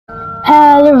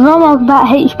Hello everyone, welcome back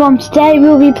to H-Bomb. Today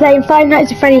we'll be playing Five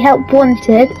Nights at Freddy Help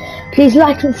Wanted. Please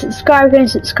like and subscribe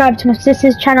to my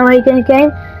sister's channel again.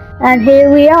 And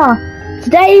here we are.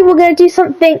 Today we're going to do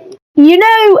something, you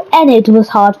know, Enid was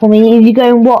hard for me. If you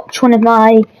go and watch one of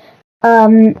my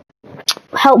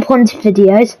Help Wanted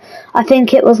videos, I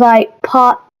think it was like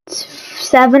part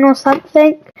 7 or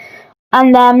something.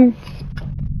 And I'm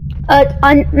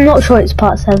not sure it's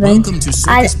part 7. And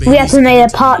we had to make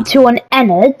a part 2 on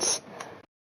Enid.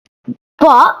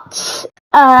 But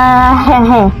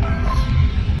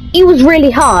it was really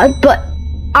hard, but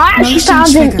I actually found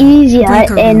him easier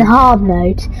in hard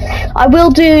mode. I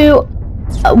will do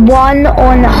one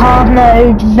on hard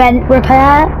mode vent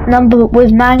repair number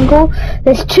with Mangle.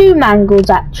 There's 2 Mangles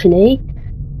actually,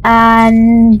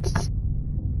 and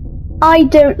I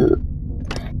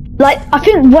don't like. I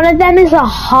think one of them is a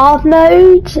hard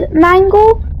mode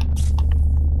Mangle,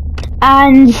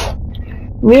 and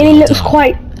really looks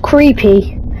quite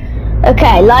creepy.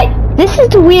 Okay, like, this is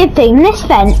the weird thing. This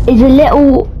vent is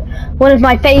one of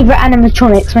my favourite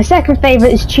animatronics. My second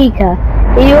favourite is Chica.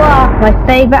 Here you are, my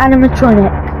favourite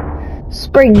animatronic,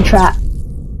 Springtrap.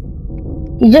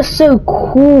 He's just so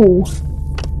cool.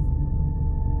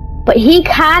 But he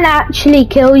can actually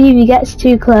kill you if he gets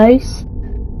too close.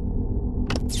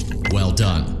 Well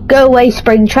done. Go away,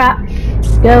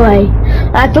 Springtrap. Go away.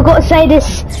 I forgot to say,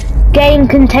 this game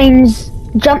contains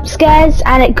jump scares,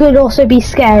 and it could also be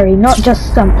scary, not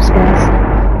just jump scares.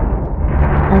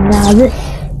 And now this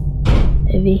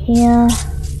over here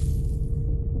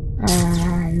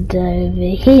and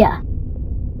over here.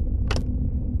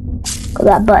 Got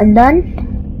that button done.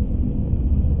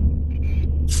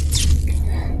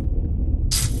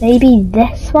 Maybe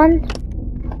this one?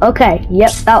 Okay,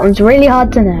 yep, that one's really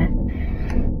hard to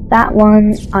know. That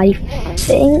one, I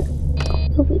think.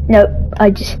 No,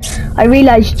 I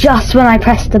realised just when I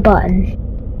pressed the button.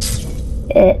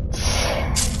 It's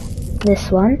this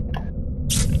one.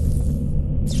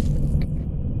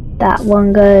 That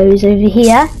one goes over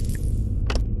here.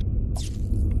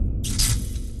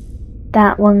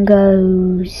 That one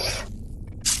goes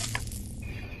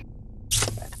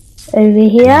over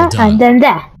here, and then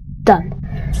there. Done.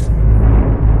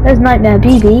 There's Nightmare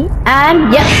BB,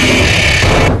 and yep.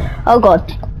 Oh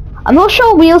god. I'm not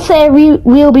sure we'll say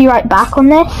we'll be right back on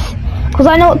this, because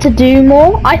I know what to do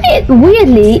more. I think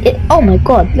weirdly, oh my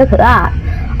god, look at that.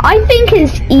 I think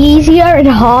it's easier in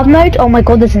hard mode. Oh my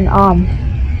god, there's an arm.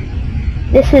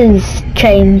 This is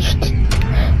changed.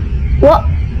 What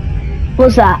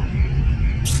was that?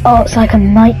 Oh, it's like a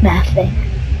nightmare thing.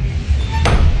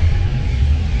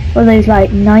 What are those,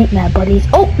 like, nightmare bodies?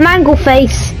 Oh, Mangle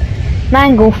face.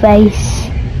 Mangle face.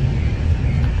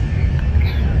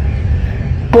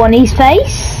 Bonnie's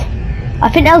face. I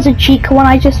think that was a Chica one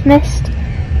I just missed,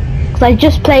 because I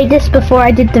just played this before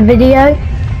I did the video.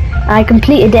 I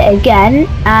completed it again,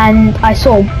 and I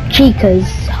saw Chica's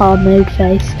hard mode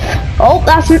face. Oh,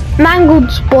 that's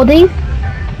Mangled's body.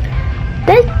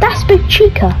 That's Big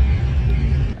Chica.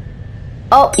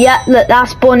 Oh yeah, look,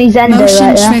 that's Bonnie's endo right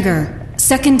there. Motion trigger.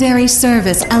 Secondary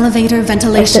service elevator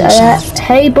ventilation shaft.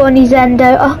 Hey, Bonnie's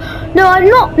endo. Oh, no, I'm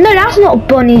not. No, that's not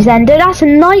Bonnie's endo. That's a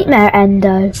nightmare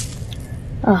endo.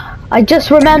 Oh, I just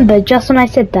remembered just when I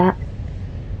said that.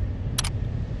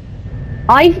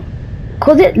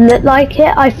 Cause it looked like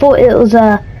it, I thought it was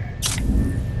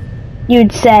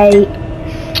you'd say,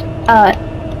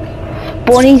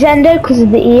 Bonnie's endo because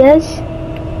of the ears.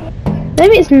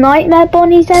 Maybe it's Nightmare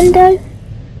Bonnie's endo.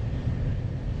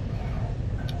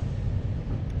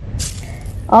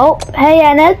 Oh, hey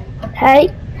Enid. Hey.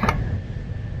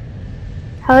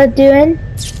 How are you doing?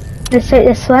 Let's take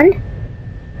this one.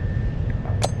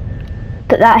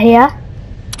 Put that here.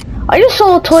 I just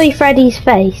saw Toy Freddy's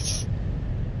face.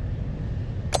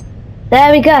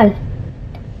 There we go.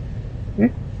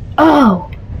 Oh.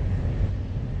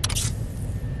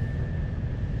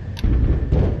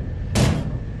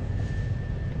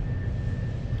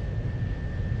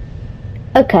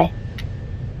 Okay.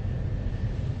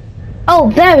 Oh,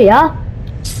 there we are.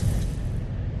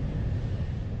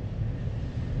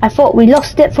 I thought we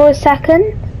lost it for a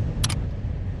second.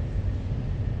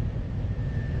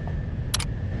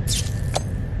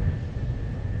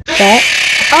 There.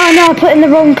 Oh no, I put it in the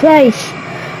wrong place.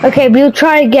 Okay, we'll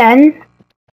try again.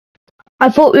 I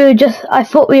thought we were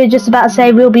just about to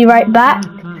say we'll be right back.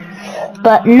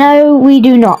 But no, we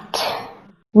do not.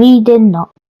 We did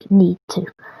not need to.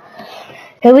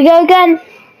 Here we go again.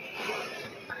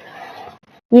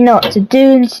 We know what to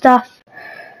do and stuff.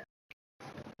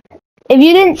 If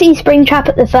you didn't see Springtrap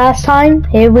at the first time,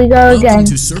 here we go again. Welcome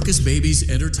to Circus Baby's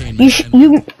Entertainment.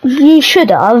 You should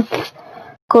have,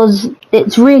 because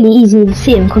it's really easy to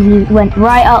see him because he went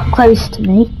right up close to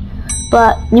me,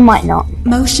 but you might not.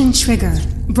 Motion trigger.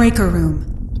 Breaker room.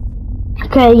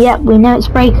 Okay, yep, we know it's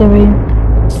breaker room.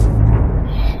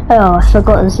 Oh, I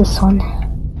forgot there's this one.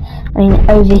 I mean,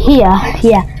 over here,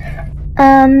 yeah.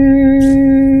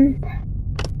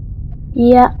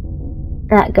 Yeah,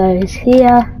 that goes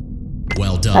here.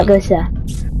 Well done. That goes there.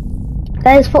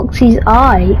 There's Foxy's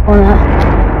eye on a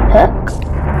hook.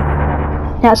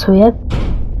 That's weird.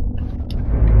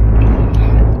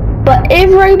 But if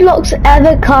Roblox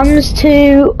ever comes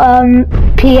to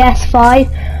PS5,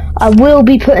 I will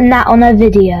be putting that on a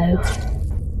video.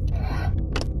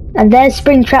 And there's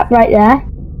Springtrap right there.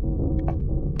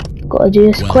 Gotta do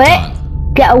this quick.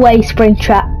 Done. Get away,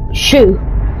 Springtrap. Shoo.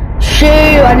 Shoo!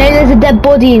 I know there's a dead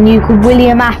body in you called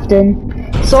William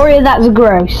Afton. Sorry if that's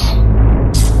gross.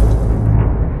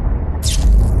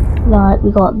 Right,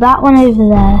 we got that one over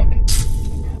there.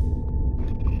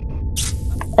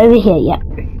 Over here, yep.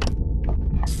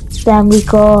 Then we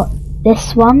got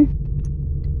this one.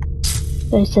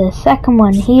 Goes to the second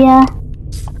one here.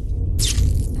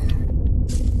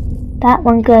 That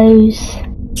one goes...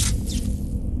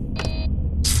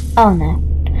 Oh no.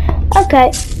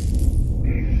 Okay.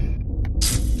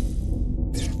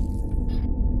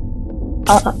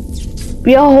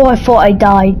 Yo, I thought I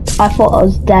died. I thought I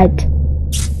was dead.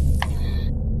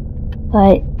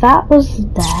 Right, that was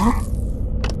there.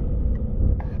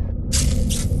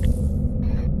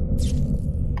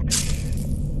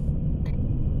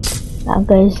 That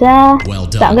goes there. Well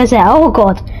done. That goes there. Oh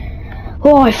god.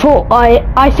 Oh, I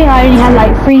think I only had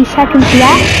like 3 seconds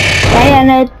left. Yeah,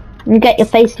 no, you get your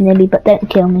face nearly, but don't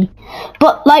kill me.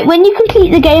 But like when you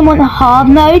complete the game on hard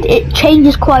mode, it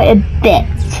changes quite a bit,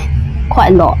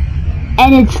 quite a lot.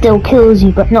 And it still kills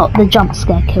you, but not the jump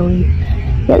scare kill you.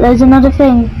 But there's another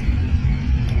thing.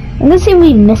 I'm gonna see if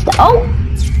we missed it. Oh,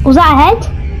 was that a head?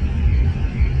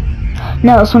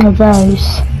 No, it's one of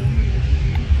those.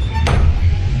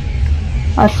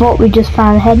 I thought we just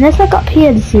found a head. Let's look up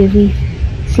here to see if we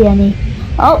see any.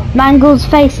 Oh, Mangle's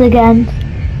face again.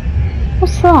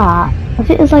 What's that? I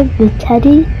think it's like the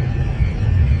teddy.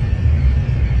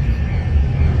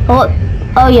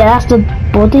 Oh yeah, that's the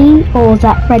body. Or was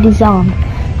that Freddy's arm?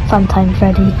 Funtime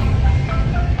Freddy.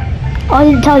 Oh, I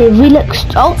didn't tell you. If we look,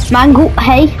 oh, Mangle,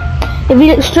 hey. If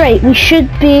we look straight, we should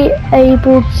be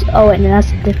able to. Oh wait, no,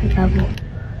 that's a different level.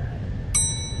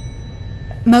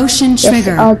 Motion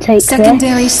trigger. Yes, I'll take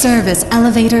Secondary this. service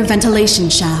elevator ventilation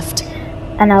shaft.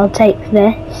 And I'll take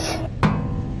this.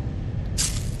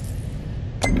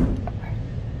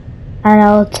 And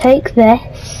I'll take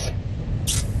this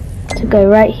to go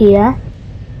right here.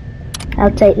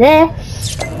 I'll take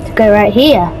this to go right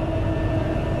here.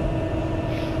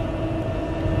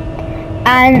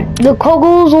 And the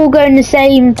coggles all go in the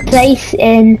same place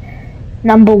in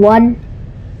number 1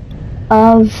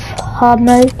 of hard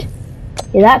mode.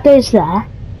 Yeah, that goes there.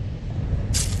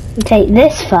 You take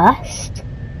this first.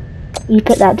 You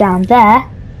put that down there.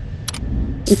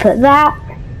 You put that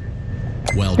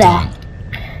Well there. done.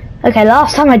 Okay,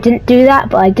 last time I didn't do that,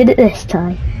 but I did it this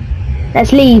time.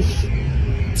 Let's leave.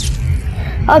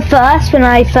 At first, when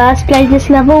I first played this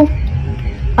level,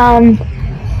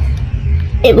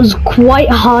 it was quite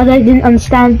hard. I didn't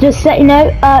understand. Just so you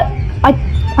know, I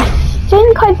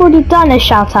think I've already done a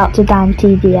shout out to Dan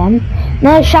TDM.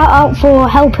 No shout out for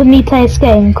helping me play this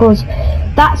game, because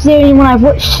that's the only one I've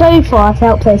watched so far to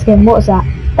help play this game. What was that?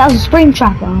 That was a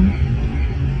Springtrap arm.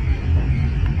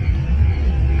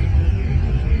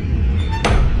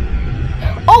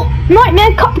 Oh,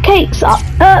 Nightmare Cupcakes!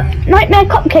 Nightmare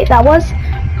Cupcake that was.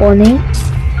 Bonnie.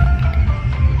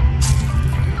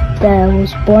 There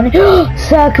was Bonnie.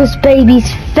 Circus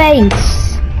Baby's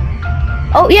face.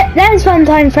 Oh yeah, there's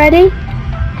Funtime Freddy.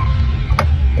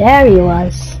 There he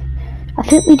was. I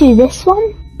think we do this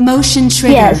one. Motion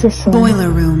trigger. Yeah, it's this one. Boiler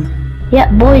room.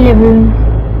 Yep, boiler room.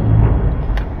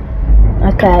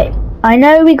 Okay, I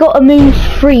know we got to move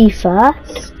 3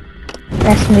 first.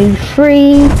 Let's move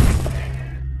 3.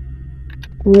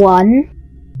 1.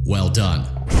 Well done.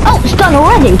 Oh, it's done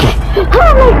already!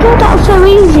 Oh my god, that was so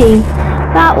easy!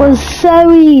 That was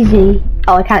so easy.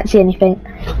 Oh, I can't see anything.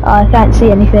 Oh, I can't see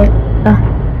anything.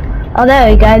 Oh, there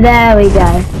we go, there we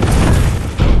go.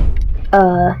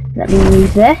 Let me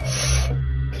move this.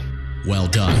 Well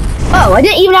done. Oh, I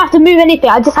didn't even have to move anything,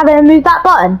 I just had to move that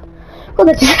button. Well,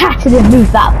 I just had to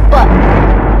move that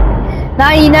button.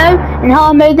 Now you know, in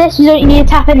hard mode this, you don't need to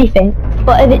tap anything.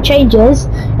 But if it changes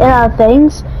in other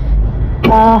things,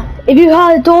 if you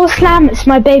heard a door slam, it's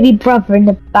my baby brother in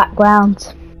the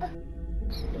background.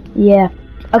 Yeah.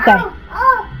 Okay.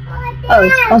 Oh,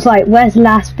 I was like, where's the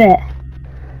last bit?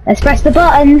 Let's press the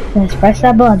button. Let's press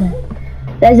that button.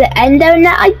 There's an endo in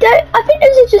there. I think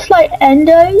those are just like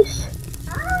endos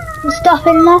and stuff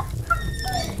in there.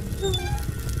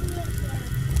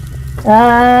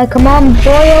 Come on,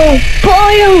 boil!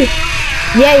 Boil!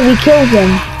 Yay, we killed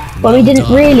him. But we didn't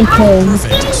really kill him.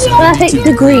 Perfect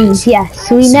degrees, yes.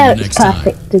 We know it's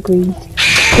perfect degrees.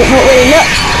 But not really. Look.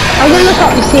 I'm gonna look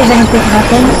up to see if anything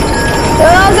happens.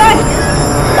 Oh god!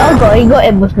 Oh god, he got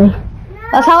in with me.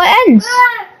 That's how it ends.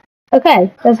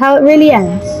 Okay, that's how it really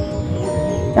ends.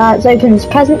 Now let's open this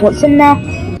present. What's in there?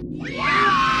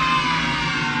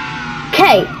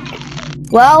 Cake.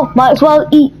 Well, might as well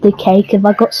eat the cake if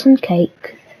I got some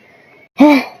cake.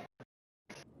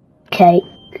 Cake.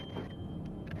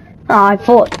 Oh, I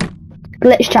thought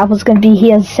Glitch Trap was going to be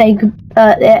here to say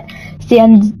it's the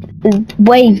end.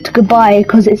 Waved goodbye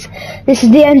because this is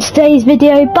the end of today's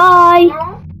video. Bye.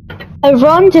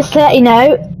 Ron, just to let you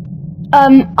know,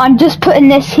 I'm just putting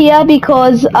this here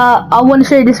because I want to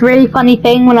show you this really funny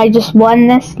thing when I just won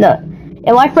this. Look,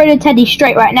 if I throw the teddy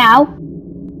straight right now,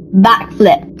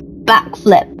 backflip.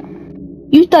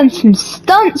 You've done some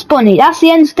stunts, Bonnie. That's the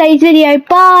end of today's video.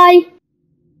 Bye.